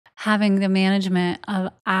having the management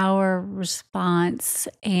of our response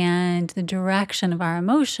and the direction of our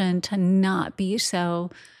emotion to not be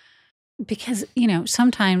so, because,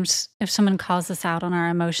 sometimes if someone calls us out on our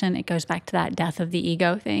emotion, it goes back to that death of the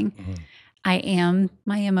ego thing. Mhm. I am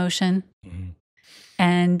my emotion. Mhm.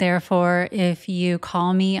 And therefore, if you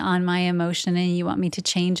call me on my emotion and you want me to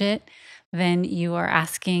change it, then you are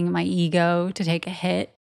asking my ego to take a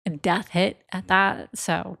hit, a death hit at that.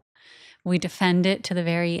 So we defend it to the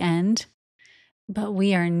very end, but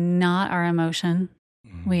we are not our emotion.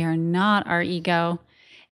 Mhm. We are not our ego.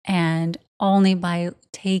 And only by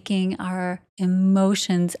taking our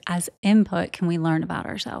emotions as input can we learn about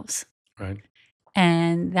ourselves. Right.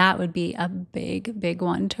 And that would be a big, big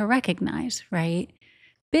one to recognize, right?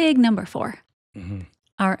 Big number 4. Mhm.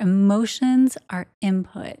 Our emotions are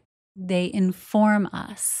input. They inform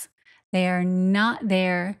us. They are not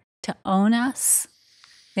there to own us.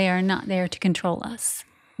 They are not there to control us.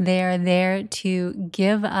 They are there to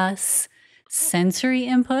give us sensory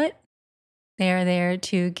input. They are there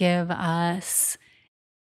to give us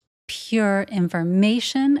pure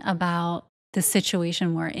information about the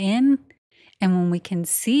situation we're in. And when we can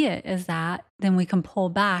see it as that, then we can pull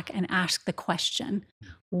back and ask the question,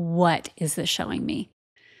 what is this showing me?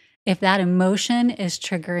 If that emotion is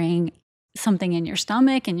triggering something in your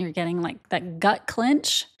stomach and you're getting like that gut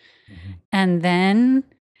clench, Mhm. and then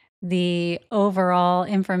the overall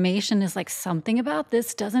information is like something about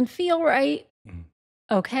this doesn't feel right. Mhm.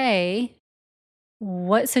 Okay,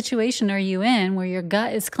 what situation are you in where your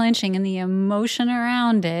gut is clenching and the emotion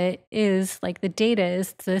around it is like the data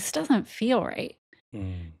is this doesn't feel right?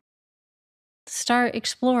 Mhm. Start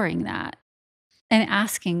exploring that and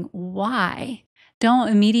asking why. Don't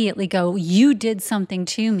immediately go, you did something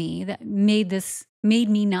to me that made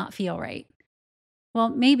me not feel right. Well,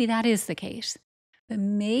 maybe that is the case, but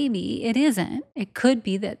maybe it isn't. It could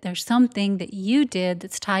be that there's something that you did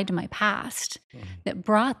that's tied to my past Mhm. that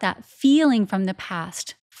brought that feeling from the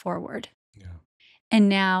past forward. Yeah. And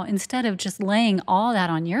now instead of just laying all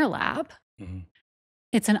that on your lap, Mhm.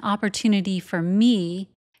 it's an opportunity for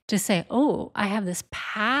me to say, oh, I have this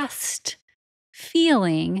past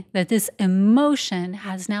feeling that this emotion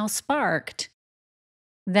has now sparked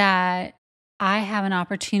that I have an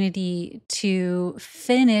opportunity to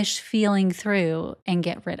finish feeling through and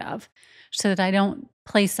get rid of so that I don't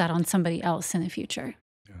place that on somebody else in the future.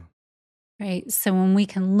 Yeah. Right. So when we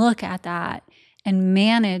can look at that and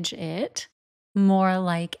manage it more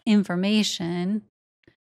like information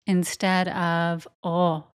instead of,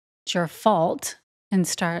 oh, it's your fault, and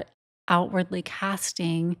start outwardly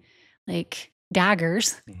casting like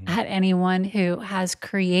daggers Mhm. at anyone who has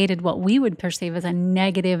created what we would perceive as a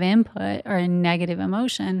negative input or a negative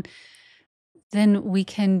emotion, then we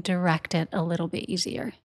can direct it a little bit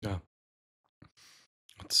easier. Yeah.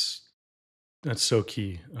 That's that's so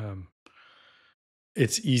key.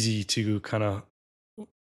 It's easy to kind of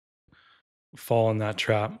fall in that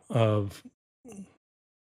trap of,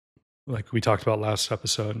 like we talked about last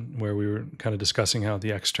episode, where we were kind of discussing how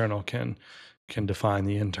the external can define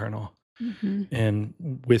the internal. Hmm.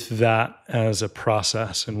 And with that as a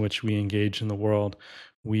process in which we engage in the world,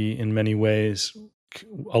 we in many ways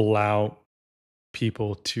allow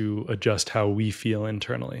people to adjust how we feel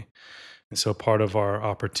internally. And so part of our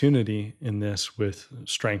opportunity in this with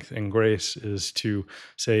strength and grace is to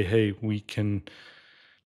say, hey, we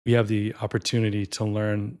have the opportunity to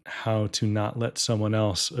learn how to not let someone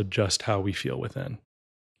else adjust how we feel within.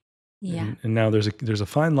 Yeah. And now there's a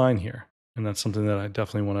fine line here. And that's something that I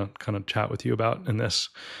definitely want to kind of chat with you about in this,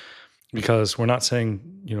 because we're not saying,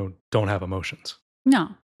 don't have emotions.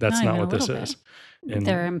 No, That's not not even a what little this bit. is.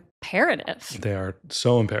 They're And imperative. they are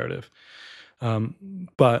so imperative.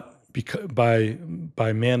 But by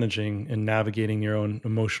managing and navigating your own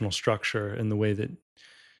emotional structure and the way that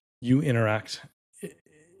you interact, i-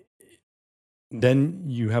 then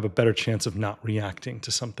you have a better chance of not reacting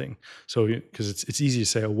to something. So, because it's easy to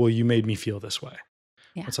say, "Oh, well, you made me feel this way."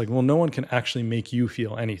 Yeah. It's like, well, no one can actually make you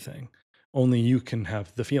feel anything. Only you can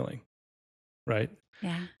have the feeling, right?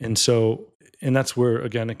 Yeah. And so, and that's where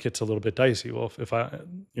again it gets a little bit dicey. Well, if I,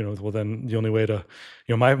 well, then the only way to,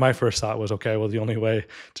 my first thought was, okay, well, the only way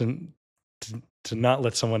to not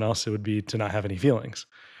let someone else, it would be to not have any feelings,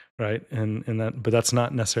 right? But that's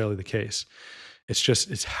not necessarily the case.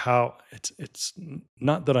 It's how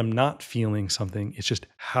not that I'm not feeling something. It's just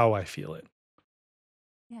how I feel it,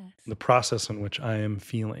 Yes. the process in which I am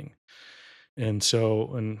feeling. And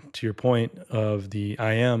so, and to your point of the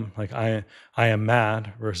I am, like I am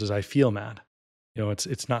mad versus I feel mad.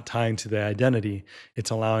 It's not tying to the identity. It's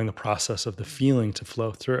allowing the process of the feeling to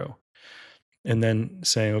flow through. And then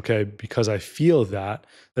saying, okay, because I feel that,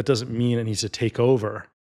 that doesn't mean it needs to take over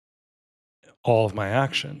all of my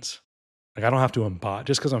actions. Like I don't have to embody,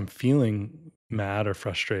 just because I'm feeling mad or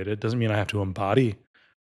frustrated doesn't mean I have to embody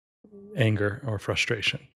anger or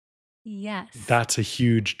frustration. Yes. That's a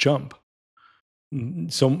huge jump.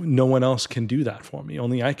 So no one else can do that for me.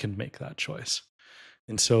 Only I can make that choice.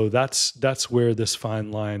 And so that's where this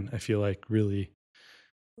fine line I feel like really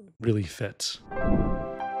fits.